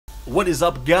What is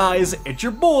up, guys? It's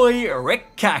your boy,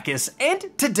 Rick Kakis,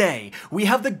 and today we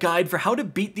have the guide for how to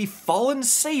beat the Fallen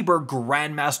S.A.B.E.R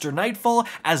Grandmaster Nightfall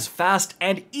as fast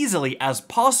and easily as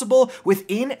possible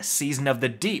within Season of the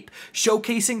Deep,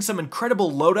 showcasing some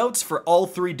incredible loadouts for all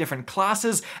three different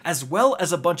classes, as well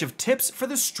as a bunch of tips for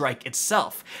the strike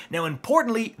itself. Now,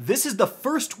 importantly, this is the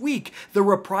first week the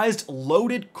reprised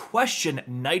loaded question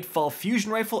Nightfall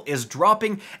Fusion Rifle is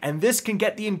dropping, and this can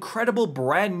get the incredible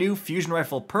brand new Fusion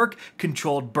Rifle perk,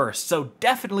 Controlled Burst, so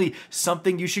definitely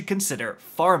something you should consider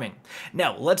farming.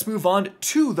 Now, let's move on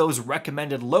to those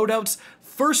recommended loadouts.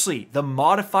 Firstly, the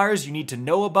modifiers you need to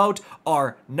know about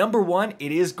are, number one,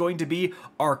 it is going to be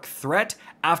Arc Threat.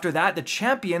 After that, the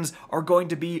champions are going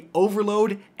to be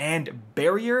Overload and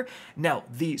Barrier. Now,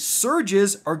 the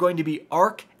surges are going to be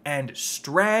Arc and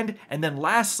Strand, and then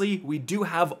lastly, we do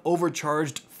have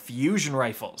overcharged fusion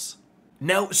rifles.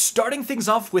 Now, starting things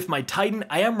off with my Titan,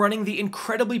 I am running the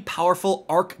incredibly powerful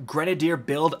Arc Grenadier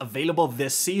build available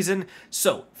this season.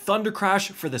 So, Thunder Crash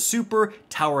for the super,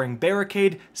 Towering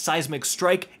Barricade, Seismic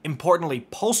Strike, importantly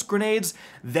Pulse Grenades.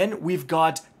 Then we've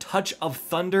got Touch of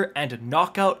Thunder and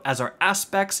Knockout as our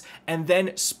aspects, and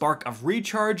then Spark of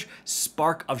Recharge,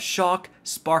 Spark of Shock,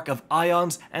 Spark of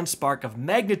Ions, and Spark of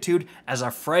Magnitude as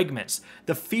our fragments.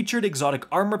 The featured exotic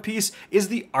armor piece is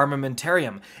the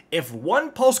Armamentarium. If one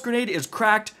Pulse Grenade is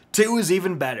cracked, two is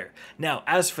even better. Now,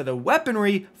 as for the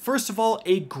weaponry, first of all,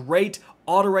 a great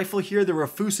auto rifle here, the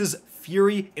Refuse's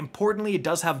Fury. Importantly, it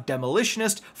does have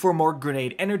Demolitionist for more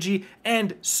grenade energy,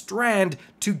 and Strand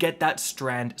to get that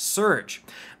Strand Surge.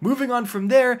 Moving on from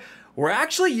there, we're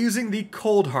actually using the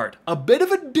Cold Heart. A bit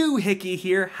of a doohickey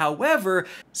here, however,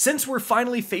 since we're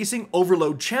finally facing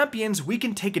Overload champions, we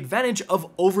can take advantage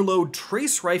of Overload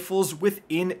Trace Rifles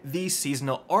within the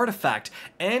seasonal artifact.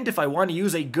 And if I want to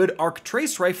use a good Arc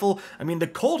Trace Rifle, I mean, the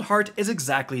Cold Heart is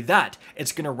exactly that.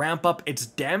 It's going to ramp up its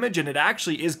damage, and it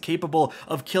actually is capable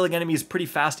of killing enemies pretty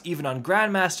fast even on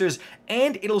Grandmasters,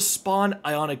 and it'll spawn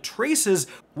Ionic Traces,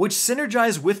 which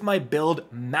synergize with my build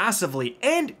massively.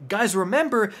 And guys,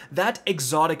 remember that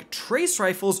exotic trace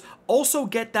rifles also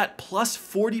get that plus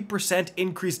 40%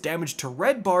 increased damage to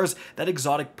red bars that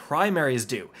exotic primaries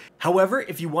do. However,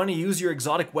 if you want to use your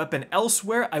exotic weapon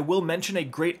elsewhere, I will mention a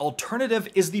great alternative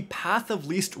is the Path of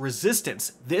Least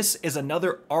Resistance. This is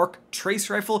another Arc Trace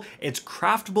Rifle. It's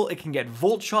craftable, it can get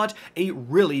Volt Shot, a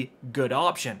really good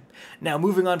option. Now,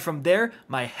 moving on from there,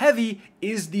 my heavy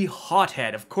is the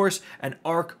Hothead. Of course, an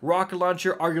Arc rocket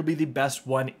launcher, arguably the best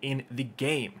one in the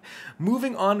game.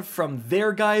 Moving on from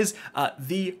there, guys,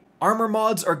 the armor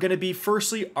mods are going to be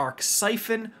firstly Arc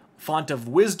Siphon, Font of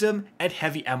Wisdom, and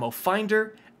Heavy Ammo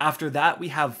Finder. After that, we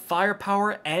have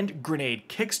Firepower and Grenade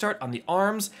Kickstart on the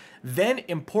arms. Then,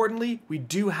 importantly, we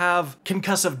do have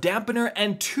Concussive Dampener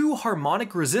and 2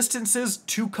 Harmonic Resistances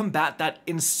to combat that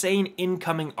insane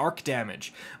incoming arc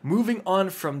damage. Moving on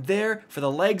from there, for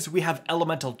the legs, we have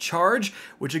Elemental Charge,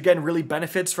 which again really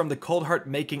benefits from the Cold Heart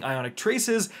making Ionic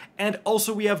Traces, and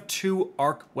also we have 2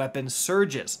 Arc Weapon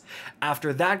Surges.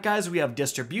 After that, guys, we have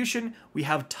Distribution, we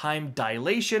have Time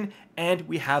Dilation, and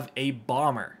we have a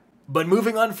Bomber. But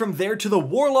moving on from there to the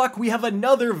Warlock, we have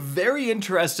another very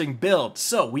interesting build.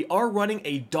 So we are running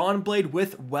a Dawnblade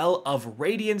with Well of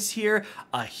Radiance here,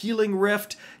 a Healing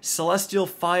Rift, Celestial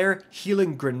Fire,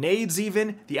 Healing Grenades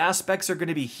even. The aspects are going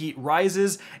to be Heat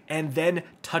Rises, and then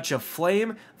Touch of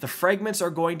Flame. The fragments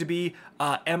are going to be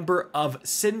Ember of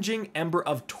Singeing, Ember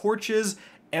of Torches,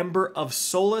 Ember of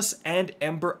Solace, and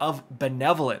Ember of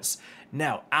Benevolence.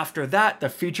 Now, after that, the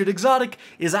featured exotic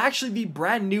is actually the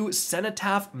brand new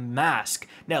Cenotaph Mask.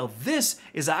 Now, this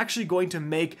is actually going to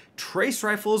make trace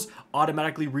rifles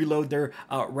automatically reload their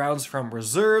rounds from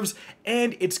reserves,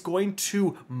 and it's going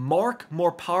to mark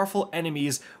more powerful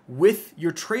enemies with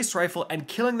your trace rifle, and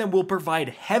killing them will provide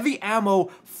heavy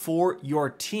ammo for your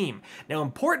team. Now,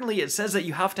 importantly, it says that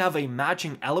you have to have a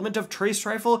matching element of trace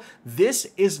rifle. This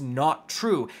is not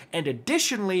true, and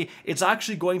additionally, it's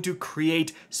actually going to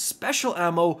create special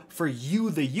ammo for you,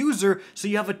 the user, so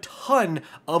you have a ton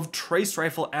of trace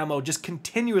rifle ammo just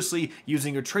continuously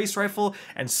using your trace rifle,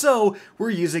 and so we're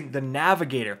using the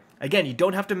Navigator. Again, you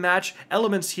don't have to match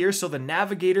elements here, so the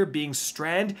Navigator being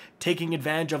Strand, taking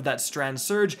advantage of that Strand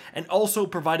Surge, and also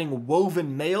providing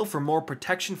Woven Mail for more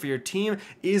protection for your team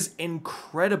is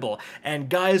incredible. And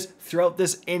guys, throughout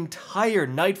this entire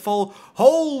Nightfall,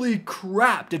 holy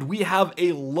crap, did we have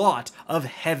a lot of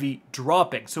heavy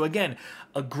dropping. So again,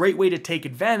 a great way to take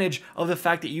advantage of the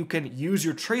fact that you can use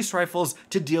your trace rifles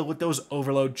to deal with those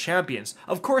overload champions.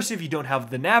 Of course, if you don't have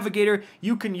the Navigator,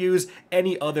 you can use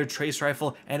any other trace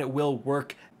rifle and it will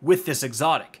work with this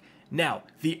exotic. Now,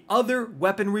 the other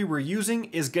weaponry we're using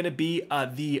is going to be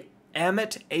the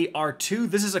Amit AR2.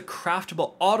 This is a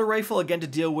craftable auto rifle, again to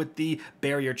deal with the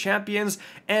barrier champions,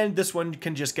 and this one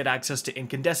can just get access to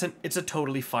incandescent. It's a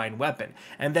totally fine weapon.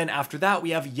 And then after that, we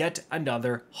have yet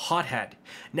another hothead.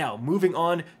 Now, moving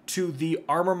on to the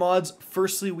armor mods,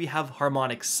 firstly we have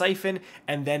Harmonic Siphon,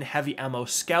 and then Heavy Ammo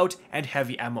Scout and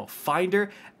Heavy Ammo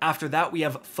Finder. After that, we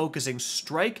have Focusing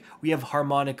Strike, we have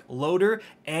Harmonic Loader,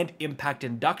 and Impact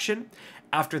Induction.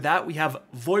 After that, we have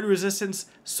Void Resistance,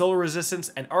 Solar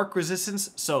Resistance, and Arc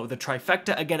Resistance. So the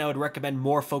trifecta, again, I would recommend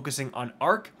more focusing on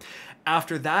Arc.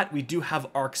 After that, we do have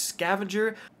Arc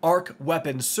Scavenger, Arc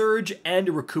Weapon Surge, and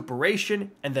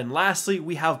Recuperation. And then lastly,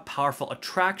 we have Powerful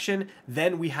Attraction.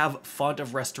 Then we have Font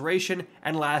of Restoration.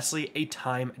 And lastly, a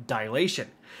Time Dilation.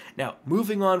 Now,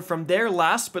 moving on from there,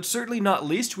 last but certainly not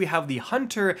least, we have the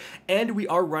Hunter, and we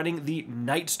are running the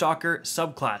Night Stalker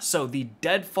subclass. So the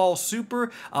Deadfall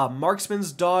Super,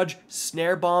 Marksman's Dodge,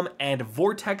 Snare Bomb, and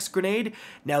Vortex Grenade.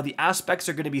 Now, the aspects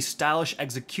are going to be Stylish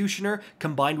Executioner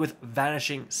combined with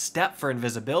Vanishing Step for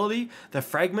invisibility. The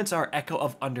fragments are Echo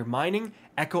of Undermining,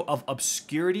 Echo of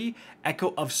Obscurity,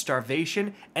 Echo of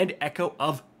Starvation, and Echo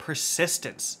of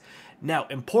Persistence. Now,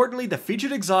 importantly, the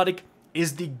featured exotic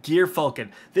is the Gear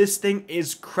Falcon. This thing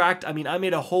is cracked. I mean, I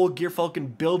made a whole Gear Falcon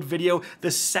build video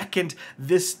the second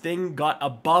this thing got a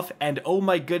buff, and oh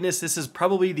my goodness, this is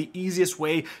probably the easiest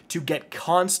way to get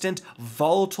constant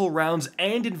volatile rounds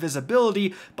and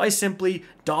invisibility by simply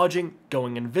dodging,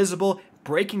 going invisible,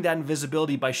 breaking that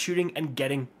invisibility by shooting and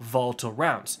getting volatile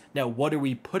rounds. Now, what are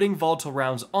we putting volatile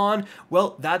rounds on?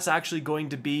 Well, that's actually going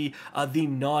to be the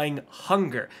Gnawing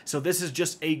Hunger. So this is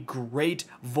just a great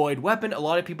void weapon. A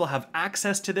lot of people have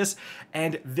access to this,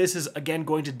 and this is again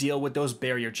going to deal with those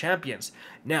barrier champions.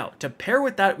 Now, to pair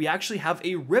with that, we actually have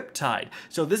a Riptide.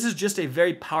 So this is just a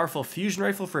very powerful fusion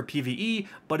rifle for PvE,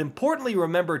 but importantly,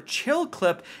 remember, Chill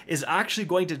Clip is actually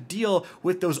going to deal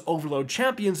with those overload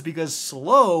champions because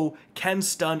slow can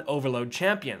stun overload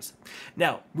champions.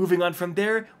 Now, moving on from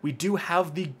there, we do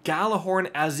have the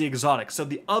Galahorn as the exotic. So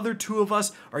the other two of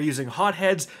us are using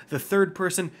hotheads. The third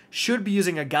person should be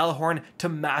using a Galahorn to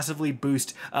massively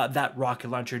boost that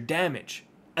rocket launcher damage,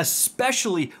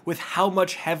 especially with how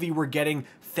much heavy we're getting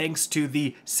thanks to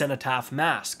the Cenotaph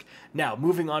Mask. Now,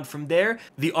 moving on from there,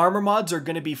 the armor mods are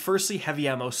going to be firstly Heavy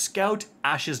Ammo Scout,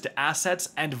 Ashes to Assets,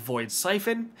 and Void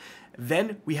Siphon.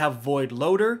 Then we have Void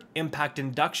Loader, Impact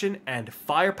Induction, and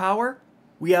Firepower.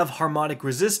 We have Harmonic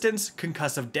Resistance,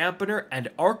 Concussive Dampener, and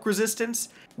Arc Resistance.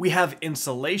 We have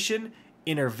Insulation,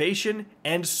 Innervation,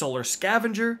 and Solar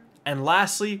Scavenger. And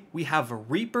lastly, we have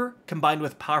Reaper combined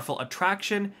with Powerful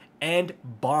Attraction and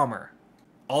Bomber.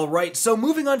 Alright, so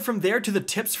moving on from there to the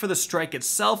tips for the strike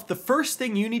itself, the first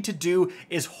thing you need to do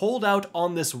is hold out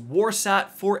on this Warsat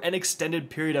for an extended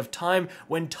period of time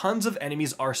when tons of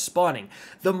enemies are spawning.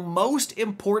 The most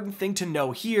important thing to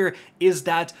know here is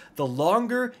that the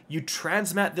longer you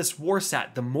transmat this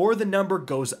Warsat, the more the number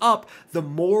goes up, the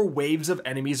more waves of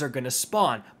enemies are going to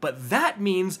spawn. But that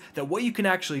means that what you can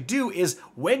actually do is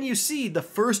when you see the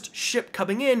first ship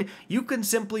coming in, you can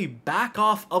simply back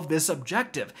off of this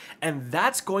objective, and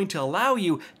that's going to allow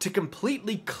you to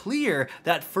completely clear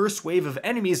that first wave of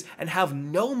enemies and have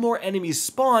no more enemies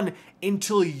spawn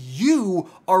until you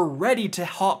are ready to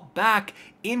hop back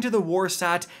into the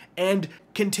Warsat and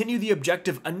continue the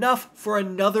objective enough for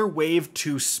another wave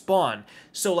to spawn.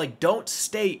 So like, don't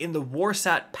stay in the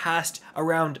Warsat past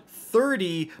around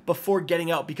 30 before getting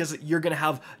out, because you're going to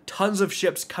have tons of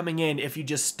ships coming in if you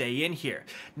just stay in here.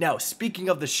 Now, speaking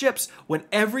of the ships,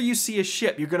 whenever you see a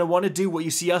ship, you're going to want to do what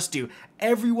you see us do.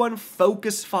 Everyone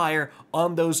focus fire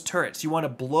on those turrets. You want to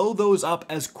blow those up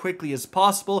as quickly as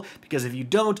possible, because if you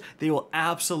don't, they will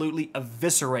absolutely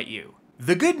eviscerate you.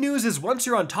 The good news is once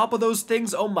you're on top of those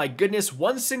things, oh my goodness,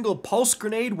 one single pulse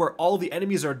grenade where all the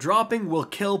enemies are dropping will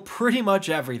kill pretty much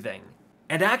everything.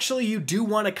 And actually, you do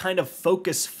want to kind of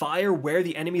focus fire where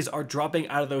the enemies are dropping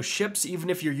out of those ships. Even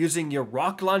if you're using your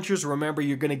rocket launchers, remember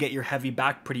you're going to get your heavy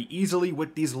back pretty easily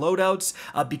with these loadouts,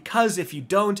 because if you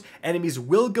don't, enemies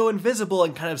will go invisible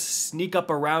and kind of sneak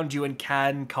up around you and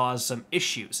can cause some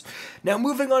issues. Now,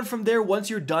 moving on from there, once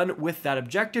you're done with that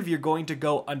objective, you're going to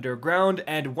go underground,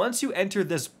 and once you enter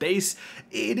this base,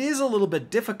 it is a little bit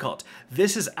difficult.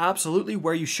 This is absolutely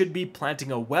where you should be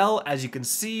planting a well, as you can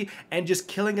see, and just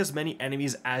killing as many enemies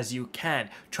enemies as you can.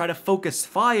 Try to focus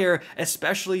fire,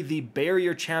 especially the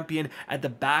barrier champion at the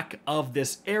back of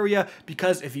this area,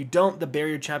 because if you don't, the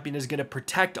barrier champion is going to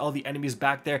protect all the enemies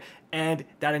back there, and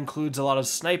that includes a lot of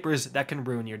snipers that can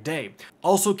ruin your day.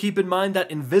 Also keep in mind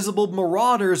that invisible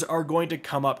marauders are going to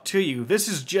come up to you. This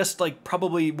is just like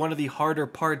probably one of the harder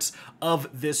parts of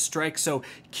this strike, so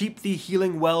keep the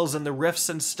healing wells and the rifts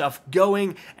and stuff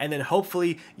going, and then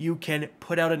hopefully you can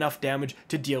put out enough damage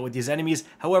to deal with these enemies.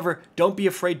 However, don't be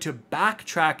afraid to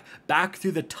backtrack back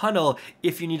through the tunnel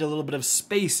if you need a little bit of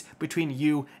space between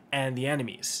you and the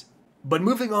enemies. But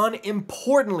moving on,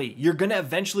 importantly, you're going to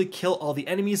eventually kill all the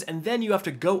enemies, and then you have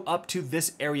to go up to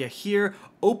this area here,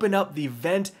 open up the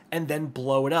vent, and then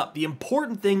blow it up. The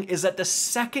important thing is that the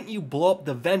second you blow up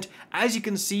the vent, as you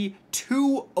can see,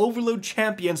 2 Overload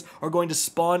champions are going to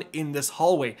spawn in this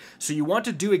hallway. So you want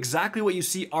to do exactly what you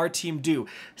see our team do.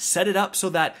 Set it up so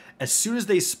that as soon as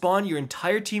they spawn, your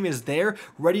entire team is there,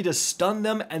 ready to stun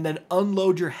them, and then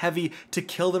unload your heavy to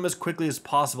kill them as quickly as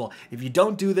possible. If you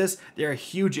don't do this, they're a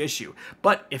huge issue.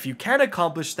 But if you can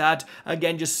accomplish that,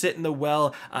 again, just sit in the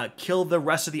well, kill the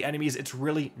rest of the enemies. It's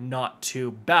really not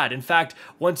too bad. In fact,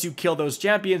 once you kill those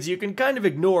champions, you can kind of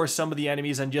ignore some of the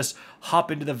enemies and just hop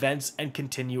into the vents and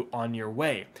continue on your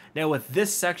way. Now with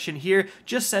this section here,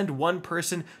 just send one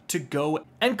person to go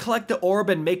and collect the orb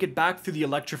and make it back through the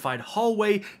electrified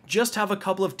hallway. Just have a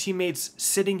couple of teammates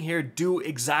sitting here do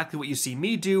exactly what you see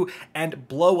me do and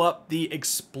blow up the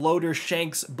exploder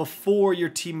shanks before your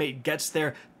teammate gets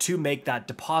there to make that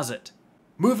deposit.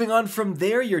 Moving on from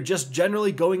there, you're just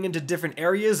generally going into different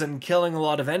areas and killing a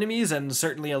lot of enemies and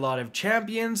certainly a lot of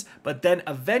champions, but then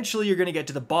eventually you're going to get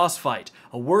to the boss fight.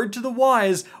 A word to the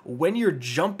wise, when you're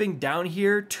jumping down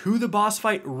here to the boss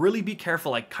fight, really be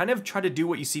careful. Like, kind of try to do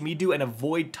what you see me do and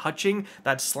avoid touching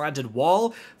that slanted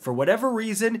wall. For whatever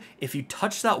reason, if you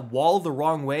touch that wall the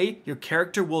wrong way, your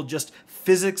character will just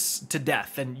physics to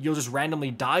death and you'll just randomly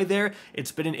die there.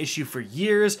 It's been an issue for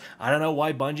years. I don't know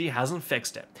why Bungie hasn't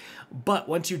fixed it. But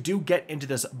once you do get into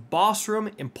this boss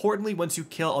room, importantly, once you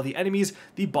kill all the enemies,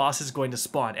 the boss is going to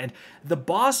spawn. And the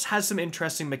boss has some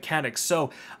interesting mechanics. So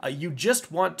you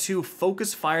just want to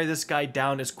focus fire this guy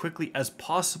down as quickly as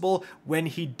possible when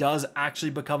he does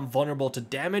actually become vulnerable to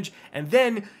damage. And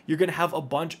then you're going to have a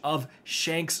bunch of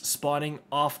shanks spawning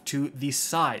off to the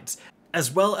sides, as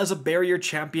well as a barrier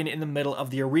champion in the middle of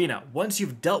the arena. Once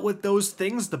you've dealt with those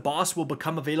things, the boss will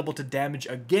become available to damage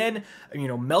again,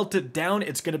 melt it down,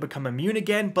 it's going to become immune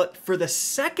again, but for the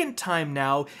second time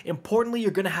now, importantly, you're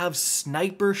going to have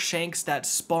sniper shanks that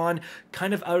spawn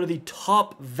kind of out of the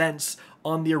top vents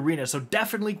on the arena. So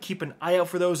definitely keep an eye out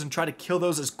for those and try to kill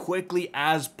those as quickly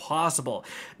as possible.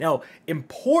 Now,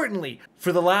 importantly,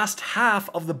 for the last half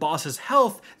of the boss's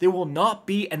health, there will not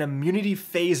be an immunity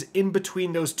phase in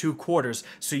between those 2 quarters.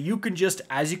 So you can just,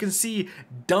 as you can see,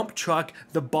 dump truck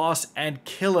the boss and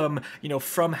kill him,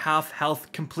 from half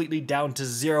health completely down to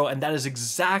 0. And that is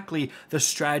exactly the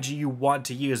strategy you want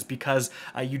to use, because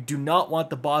you do not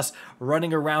want the boss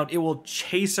running around. It will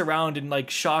chase around and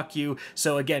shock you.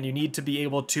 So again, you need to be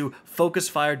able to focus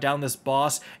fire down this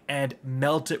boss and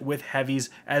melt it with heavies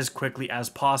as quickly as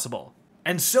possible.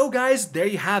 And so guys, there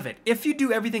you have it. If you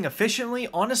do everything efficiently,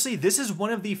 honestly, this is one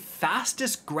of the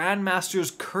fastest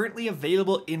Grandmasters currently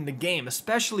available in the game,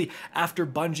 especially after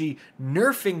Bungie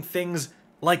nerfing things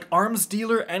like Arms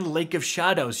Dealer and Lake of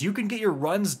Shadows. You can get your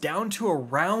runs down to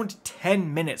around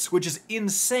 10 minutes, which is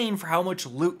insane for how much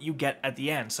loot you get at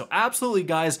the end. So absolutely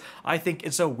guys, I think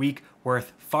it's a week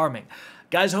worth farming.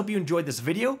 Guys, I hope you enjoyed this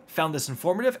video, found this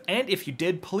informative, and if you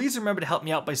did, please remember to help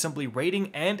me out by simply rating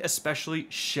and especially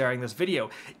sharing this video.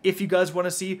 If you guys want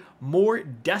to see more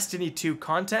Destiny 2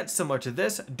 content similar to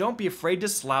this, don't be afraid to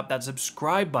slap that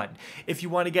subscribe button. If you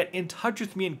want to get in touch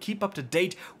with me and keep up to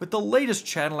date with the latest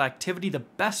channel activity, the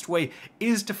best way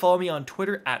is to follow me on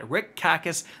Twitter at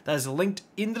RickCacus. That is linked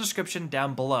in the description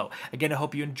down below. Again, I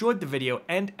hope you enjoyed the video,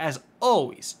 and as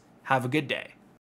always, have a good day.